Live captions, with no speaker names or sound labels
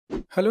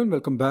Hello and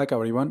welcome back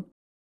everyone.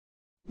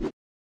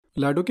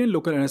 Lidocaine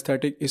local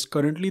anesthetic is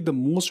currently the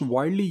most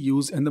widely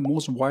used and the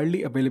most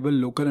widely available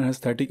local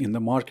anesthetic in the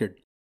market.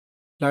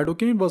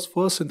 Lidocaine was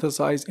first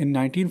synthesized in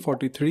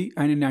 1943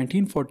 and in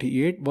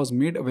 1948 was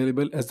made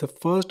available as the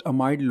first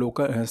amide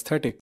local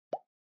anesthetic.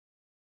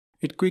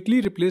 It quickly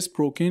replaced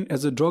Procaine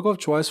as a drug of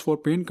choice for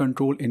pain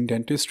control in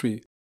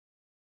dentistry.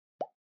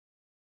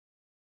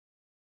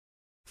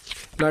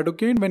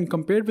 Lidocaine, when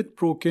compared with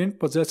Procaine,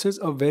 possesses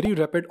a very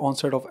rapid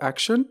onset of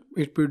action.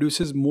 It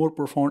produces more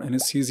profound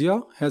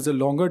anesthesia, has a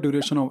longer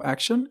duration of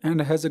action,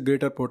 and has a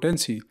greater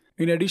potency.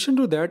 In addition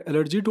to that,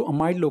 allergy to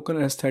amide local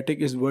anesthetic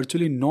is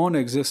virtually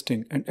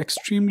non-existing and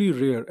extremely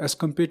rare as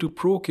compared to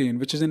Procaine,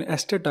 which is an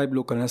ester-type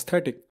local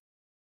anesthetic.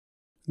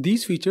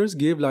 These features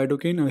gave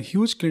Lidocaine a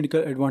huge clinical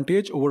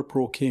advantage over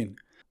Procaine.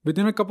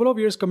 Within a couple of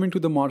years coming to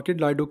the market,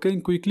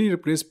 Lidocaine quickly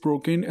replaced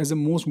Procaine as the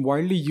most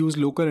widely used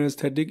local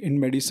anesthetic in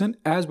medicine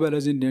as well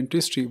as in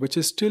dentistry, which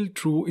is still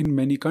true in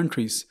many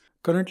countries.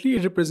 Currently,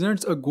 it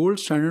represents a gold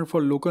standard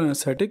for local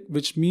anesthetic,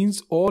 which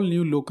means all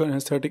new local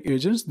anesthetic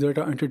agents that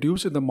are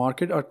introduced in the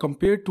market are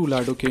compared to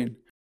Lidocaine.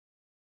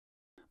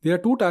 There are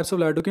two types of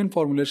Lidocaine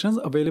formulations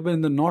available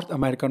in the North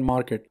American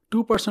market.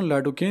 2%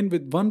 Lidocaine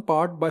with 1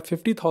 part by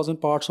 50,000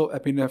 parts of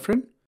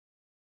epinephrine,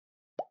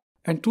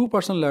 and 2%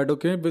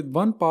 Lidocaine with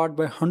 1 part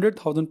by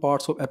 100,000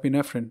 parts of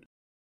epinephrine.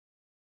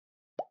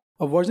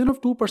 A version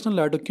of 2%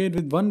 Lidocaine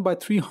with 1 by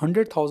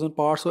 300,000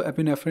 parts of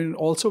epinephrine is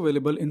also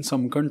available in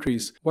some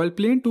countries, while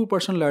plain 2%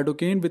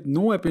 Lidocaine with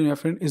no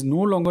epinephrine is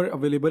no longer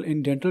available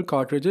in dental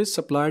cartridges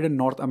supplied in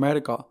North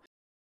America.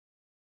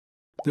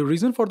 The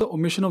reason for the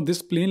omission of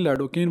this plain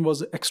Lidocaine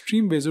was the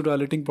extreme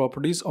vasodilating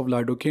properties of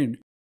Lidocaine.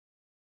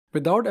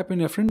 Without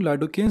epinephrine,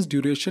 Lidocaine's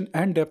duration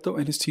and depth of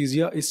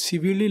anesthesia is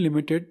severely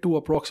limited to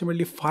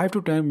approximately 5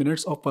 to 10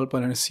 minutes of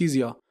pulpal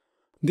anesthesia.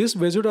 This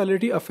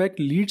vasodilatory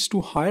effect leads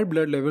to higher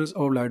blood levels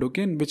of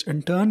Lidocaine, which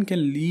in turn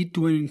can lead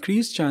to an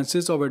increased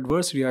chances of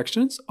adverse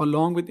reactions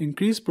along with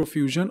increased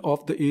profusion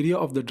of the area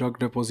of the drug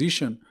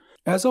deposition.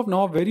 As of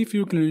now, very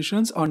few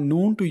clinicians are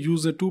known to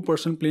use the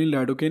 2% plain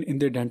Lidocaine in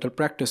their dental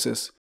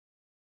practices.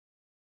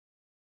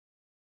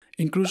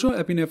 Inclusion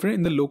of epinephrine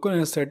in the local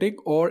anesthetic,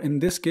 or in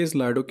this case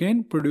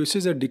Lidocaine,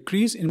 produces a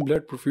decrease in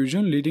blood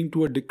perfusion leading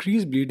to a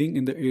decreased bleeding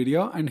in the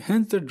area, and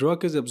hence the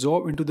drug is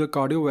absorbed into the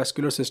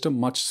cardiovascular system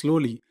much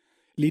slowly,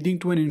 leading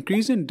to an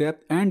increase in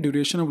depth and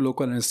duration of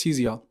local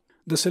anesthesia.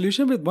 The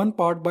solution with 1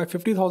 part by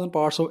 50,000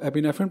 parts of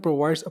epinephrine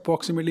provides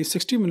approximately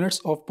 60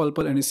 minutes of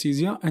pulpal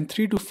anesthesia and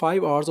 3 to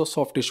 5 hours of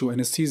soft tissue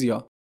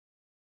anesthesia.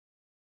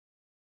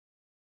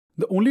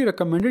 The only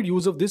recommended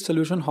use of this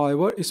solution,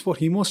 however, is for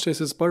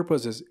hemostasis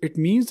purposes. It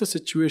means the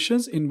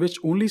situations in which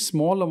only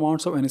small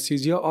amounts of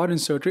anesthesia are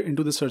inserted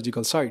into the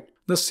surgical site.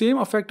 The same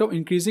effect of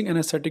increasing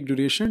anesthetic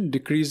duration,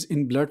 decrease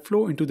in blood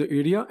flow into the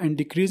area, and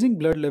decreasing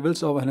blood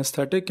levels of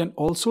anesthetic can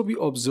also be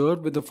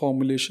observed with the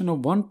formulation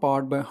of 1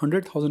 part by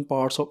 100,000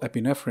 parts of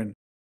epinephrine.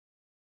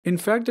 In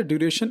fact, the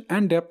duration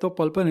and depth of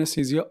pulpal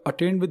anesthesia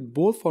attained with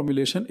both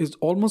formulations is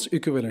almost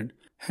equivalent.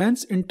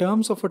 Hence, in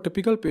terms of a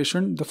typical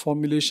patient, the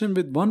formulation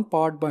with 1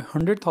 part by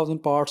 100,000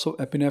 parts of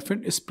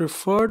epinephrine is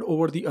preferred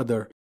over the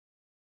other,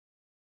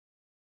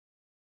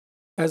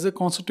 as the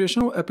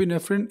concentration of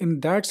epinephrine in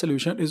that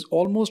solution is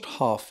almost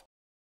half.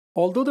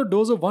 Although the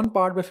dose of 1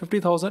 part by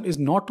 50,000 is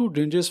not too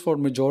dangerous for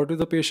majority of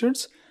the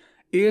patients,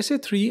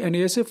 ASA3 and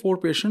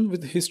ASA4 patients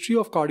with history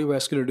of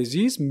cardiovascular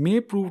disease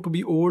may prove to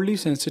be overly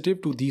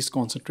sensitive to these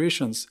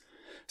concentrations.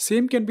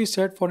 Same can be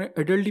said for an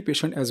elderly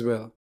patient as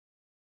well.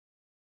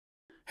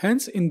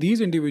 Hence, in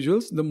these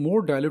individuals, the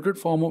more diluted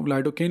form of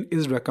Lidocaine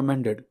is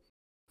recommended.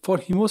 For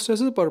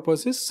hemostasis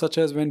purposes, such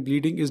as when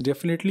bleeding is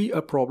definitely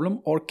a problem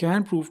or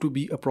can prove to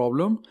be a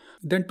problem,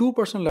 then 2%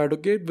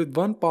 Lidocaine with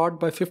 1 part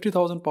by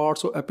 50,000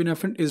 parts of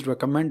epinephrine is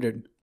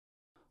recommended.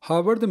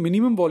 However, the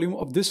minimum volume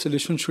of this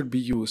solution should be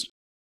used.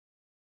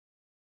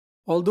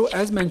 Although,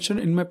 as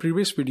mentioned in my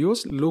previous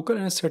videos, local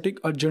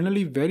anesthetics are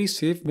generally very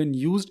safe when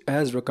used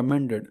as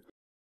recommended.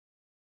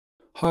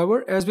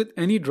 However, as with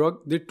any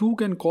drug, they too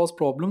can cause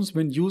problems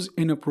when used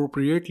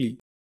inappropriately.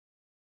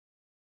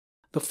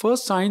 The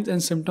first signs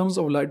and symptoms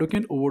of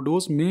Lidocaine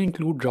overdose may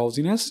include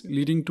drowsiness,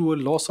 leading to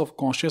a loss of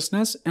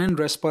consciousness and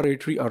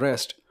respiratory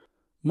arrest.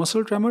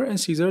 Muscle tremor and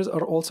seizures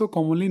are also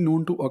commonly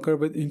known to occur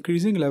with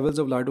increasing levels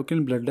of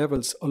Lidocaine blood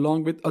levels,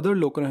 along with other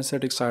local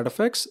anesthetic side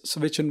effects,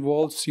 which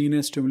involve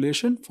CNS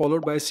stimulation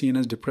followed by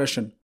CNS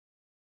depression.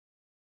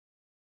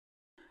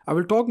 I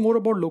will talk more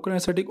about local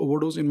anesthetic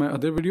overdose in my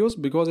other videos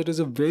because it is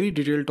a very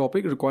detailed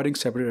topic requiring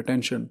separate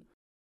attention.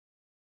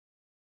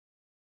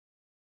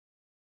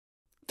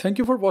 Thank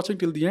you for watching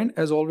till the end.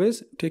 As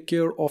always, take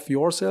care of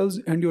yourselves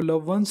and your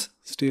loved ones.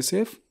 Stay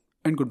safe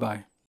and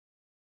goodbye.